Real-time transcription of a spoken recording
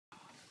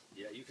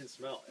can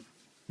smell it.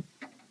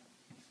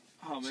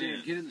 Oh man,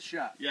 Sam, get in the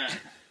shot. Yeah.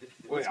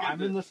 Wait,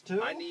 I'm in this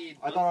too? I need.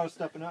 I thought I was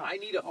stepping up. I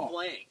need a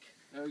flank.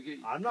 Okay.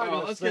 I'm not Oh,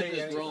 going to let's say get this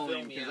anything.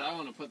 rolling me because out. I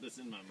want to put this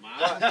in my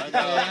mouth.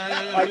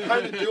 I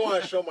kind of do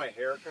want to show my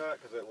haircut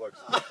because it looks.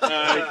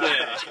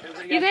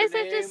 Okay. You guys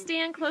have to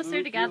stand closer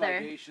Luke, together.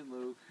 Libation,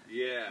 Luke.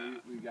 Yeah.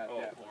 We got Oh,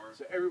 that. or-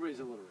 So everybody's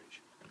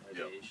alliteration.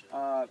 Libation.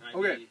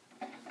 Okay.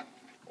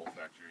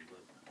 Olfactory.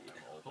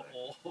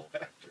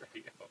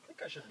 Olfactory. I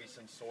think I should be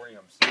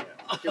sensorium Sam.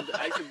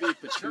 I can be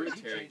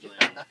pituitary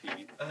gland,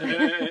 Pete.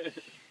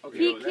 Okay.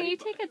 Pete, can you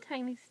take a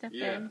tiny step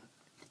Yeah. in?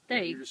 There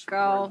You're you just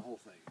recording the go. whole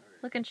thing. All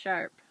right. Looking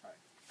sharp.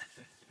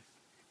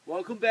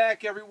 Welcome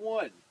back,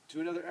 everyone, to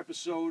another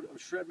episode of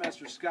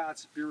Shredmaster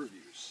Scott's Beer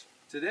Reviews.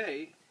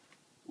 Today,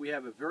 we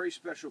have a very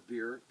special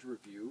beer to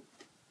review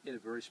in a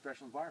very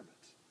special environment.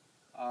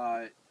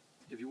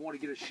 If you want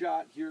to get a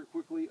shot here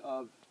quickly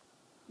of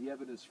the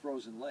Evidence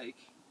Frozen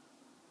Lake,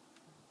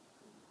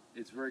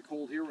 it's very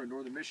cold here. We're in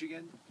northern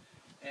Michigan.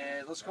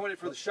 And let's go in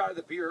for the shot of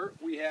the beer.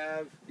 We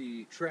have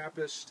the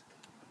Trappist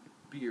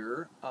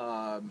beer,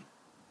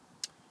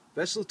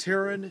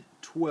 Westvleteren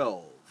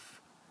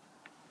 12.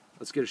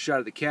 Let's get a shot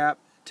of the cap,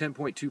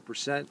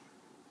 10.2%.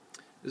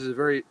 This is a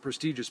very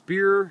prestigious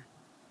beer,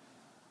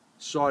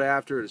 sought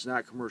after. It is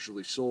not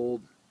commercially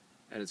sold,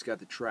 and it's got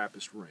the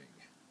Trappist ring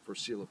for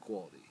seal of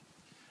quality.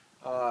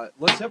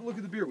 Let's have a look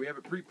at the beer. We have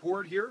it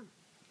pre-poured here.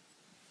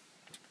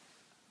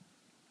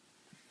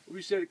 What do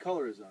you say the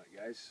color is on it,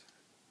 guys?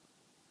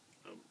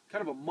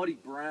 Kind of a muddy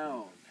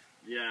brown.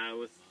 Yeah,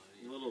 with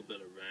a little bit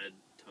of red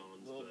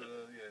tones. A little but bit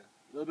of, yeah.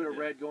 A little bit of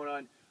red going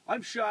on.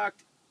 I'm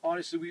shocked.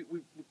 Honestly,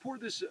 we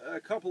poured this a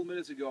couple of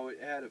minutes ago. It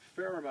had a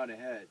fair amount of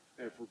head.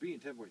 For being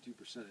 10.2%,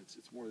 it's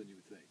more than you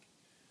would think.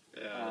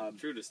 Yeah,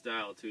 true to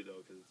style too, though,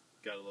 because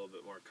it's got a little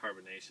bit more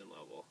carbonation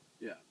level.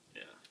 Yeah.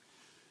 Yeah.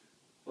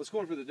 Let's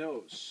go in for the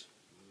nose.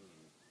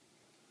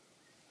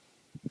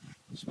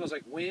 It smells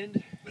like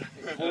wind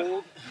and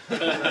cold.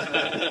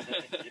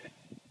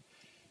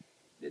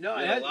 No,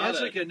 Yeah, it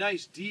has like a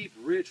nice, deep,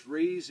 rich,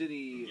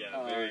 raisiny,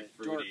 Yeah, very dark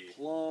fruity.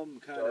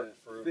 plum kind Dark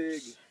of fig.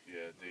 fruits.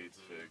 Yeah, dates,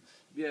 figs.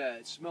 Yeah,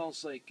 it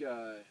smells like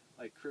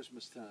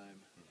Christmas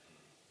time.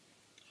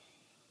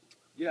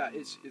 Yeah,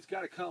 it's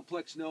got a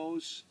complex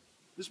nose.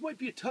 This might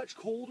be a touch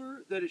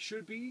colder than it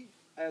should be,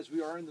 as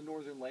we are in the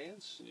northern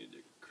lands. You need to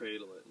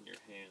cradle it in your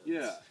hands.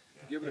 Yeah,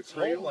 give it Its a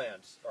cradle.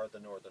 homelands are the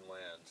northern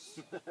lands.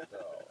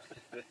 So.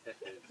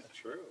 It's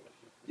true.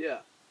 Yeah.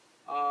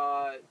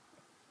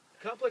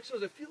 Complex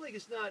nose. I feel like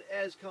it's not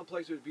as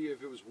complex as it would be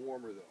if it was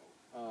warmer,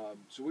 though.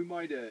 So we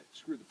might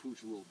screw the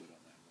pooch a little bit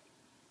on that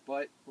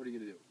one. But what are you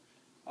going to do?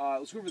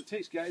 Let's go over the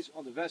taste, guys,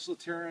 on the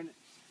Westvleteren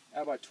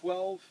about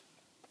 12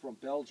 from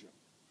Belgium.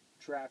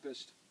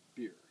 Trappist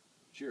beer.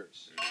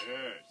 Cheers.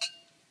 Yes.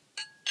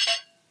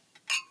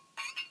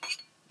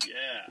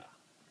 Yeah.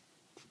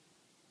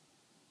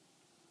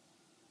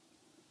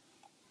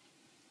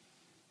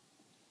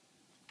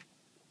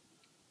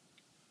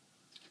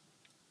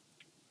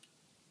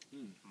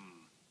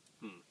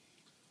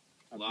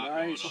 A lot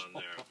nice, going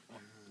on there.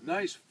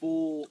 nice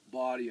full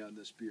body on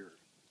this beer.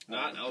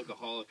 Not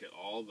alcoholic at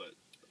all, but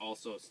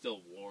also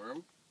still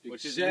warm,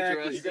 which is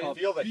Exactly. interesting. You can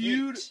feel the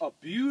heat. A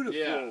beautiful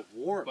Yeah,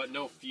 warmth. but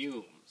no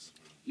fumes.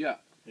 Yeah,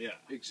 Yeah.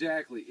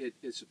 exactly.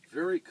 It's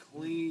very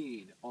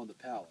clean on the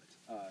palate.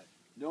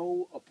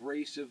 No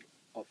abrasive,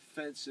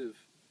 offensive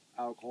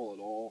alcohol at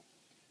all.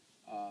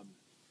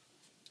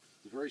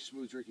 It's a very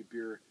smooth drinking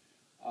beer.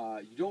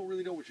 You don't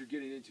really know what you're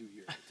getting into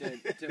here.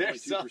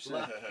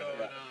 10.2%.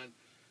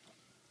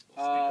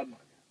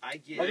 I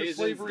get Other Raisins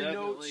flavoring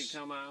definitely notes.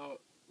 come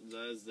out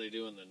as they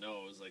do in the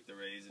nose, like the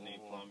raisiny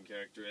plum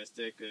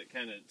characteristic. It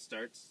kind of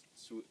starts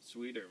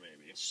sweeter,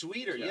 maybe.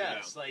 sweeter, Yeah, yeah. yeah.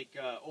 It's like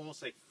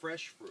almost like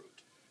fresh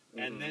fruit,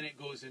 and then it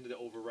goes into the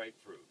overripe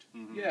fruit.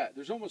 Mm-hmm. Yeah,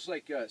 there's almost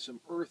like some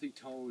earthy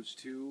tones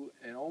too,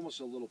 and almost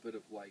a little bit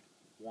of like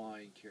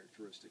wine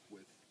characteristic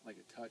with like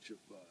a touch of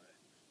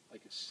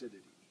like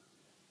acidity.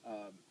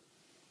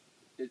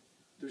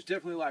 There's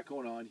definitely a lot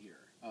going on here.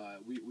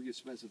 We could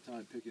spend some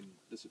time picking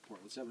this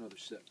apart. Let's have another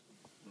sip.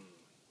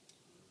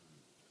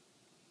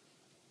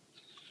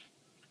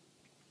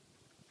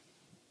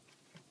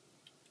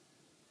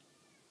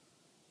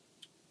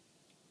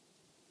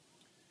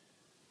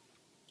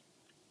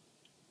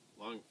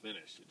 Long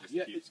finish. It just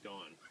Yeah, keeps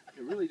going.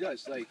 It really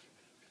does. Like,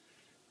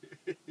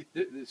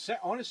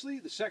 honestly,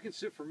 the second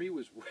sip for me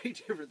was way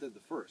different than the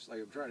first. Like,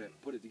 I'm trying to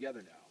put it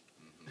together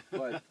now,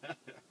 but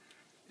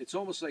it's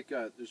almost like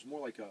there's more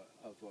like a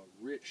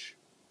rich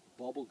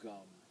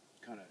bubblegum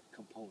kind of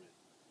component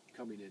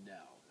coming in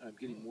now. And I'm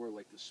getting more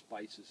like the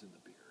spices in the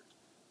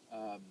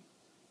beer,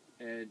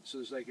 and so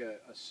there's like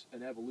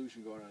an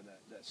evolution going on in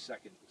that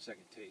second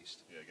taste.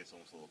 Yeah, it gets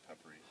almost a little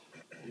peppery.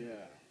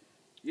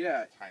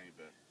 Yeah, Tiny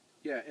bit.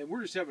 yeah, and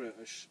we're just having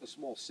a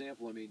small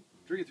sample. I mean,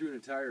 drinking through an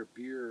entire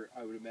beer,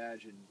 I would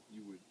imagine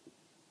you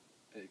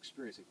would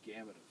experience a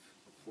gamut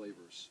of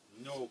flavors.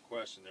 No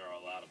question, there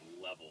are a lot of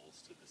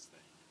levels to this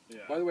thing. Yeah.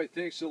 By the way,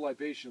 thanks to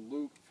Libation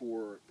Luke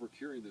for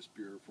procuring this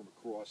beer from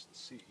across the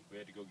sea. We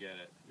had to go get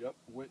it. Yep,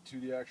 went to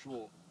the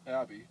actual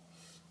abbey.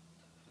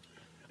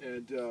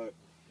 And,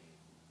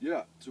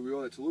 yeah, so we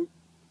owe that to Luke.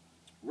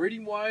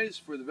 Rating-wise,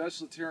 for the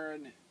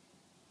Westvleteren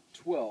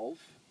 12,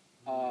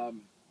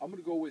 I'm going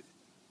to go with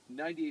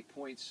 98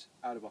 points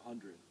out of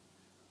 100.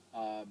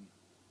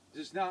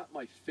 This is not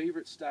my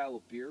favorite style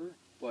of beer,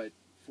 but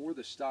for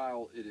the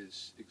style, it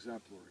is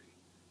exemplary.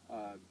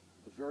 A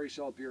very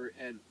solid beer,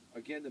 and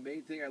again, the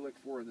main thing I look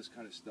for in this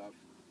kind of stuff,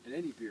 in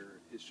any beer,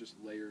 is just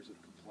layers of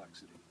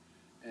complexity.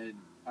 And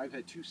I've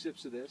had 2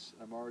 sips of this,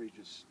 I'm already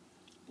just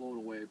blown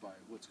away by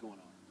what's going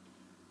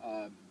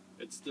on.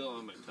 It's still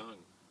on my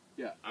tongue.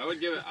 Yeah. I would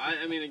give it.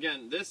 I mean,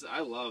 again,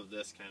 I love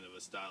this kind of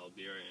a style of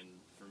beer, and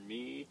for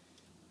me,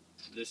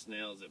 this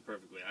nails it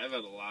perfectly. I've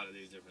had a lot of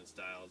these different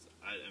styles.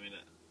 I mean,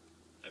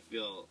 I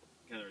feel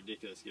kind of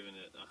ridiculous giving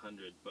it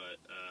 100, but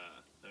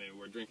I mean,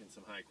 we're drinking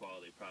some high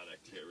quality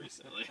product here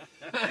recently.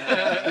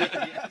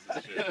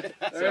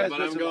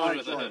 But I'm going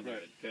with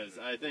 100 because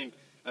I think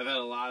I've had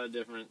a lot of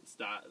different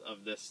style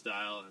of this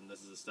style, and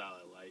this is a style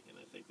I like, and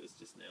I think this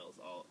just nails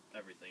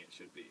everything it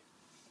should be.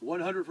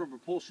 100 from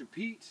Propulsion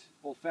Pete,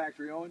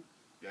 olfactory Owen.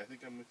 Yeah, I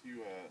think I'm with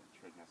you,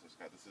 Treadmaster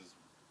Scott. This is,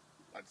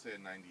 I'd say, a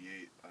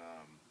 98.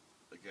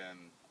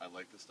 Again, I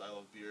like the style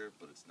of beer,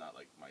 but it's not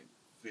like my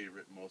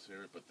most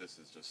favorite, but this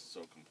is just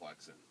so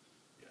complex, and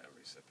yeah,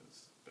 every sip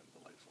has been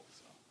delightful,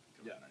 so I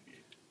give it a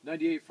 98.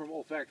 98 from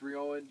olfactory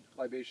Owen,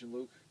 Libation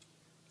Luke.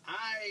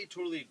 I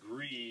totally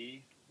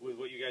agree with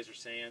what you guys are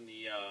saying.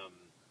 The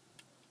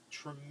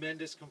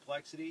tremendous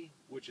complexity,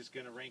 which is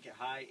going to rank it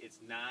high. It's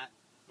not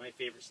my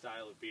favorite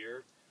style of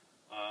beer.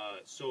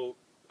 So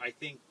I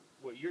think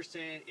what you're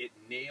saying, it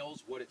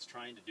nails what it's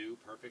trying to do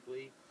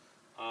perfectly.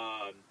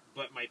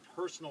 But my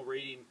personal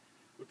rating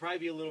would probably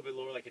be a little bit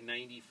lower, like a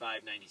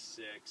 95,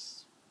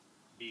 96,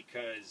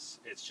 because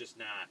it's just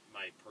not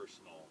my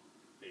personal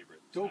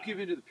favorite Don't style. give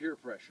in to the peer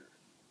pressure.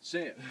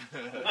 Say it.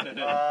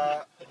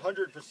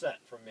 100%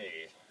 from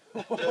me.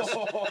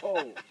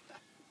 Oh,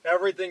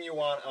 Everything you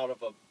want out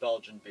of a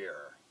Belgian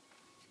beer.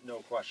 No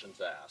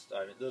questions asked.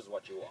 I mean, this is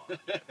what you want.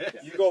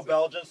 You go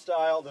Belgian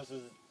style, this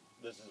is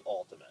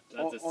ultimate.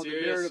 That's a on the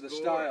serious merit of the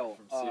score style,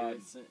 from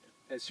Serious Sam.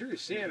 and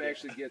Serious Sam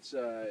actually gets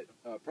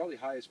probably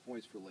highest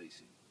points for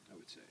lacing, I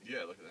would say.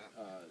 Yeah, look at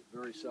that.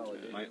 Very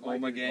solid. My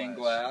Might be Omegang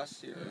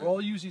glass here. We're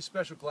all using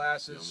special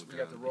glasses. The We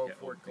got the Omegang.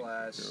 Roquefort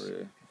glass.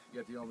 Here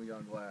You got the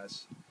Omegang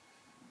glass.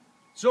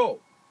 So,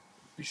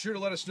 be sure to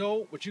let us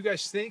know what you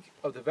guys think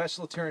of the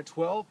Westvleteren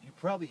 12. You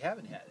probably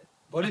haven't had it.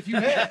 But if you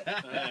had,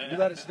 you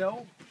let us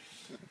know.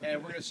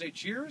 And we're going to say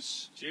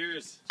cheers.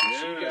 Cheers.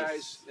 See you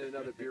guys in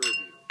another beer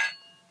review.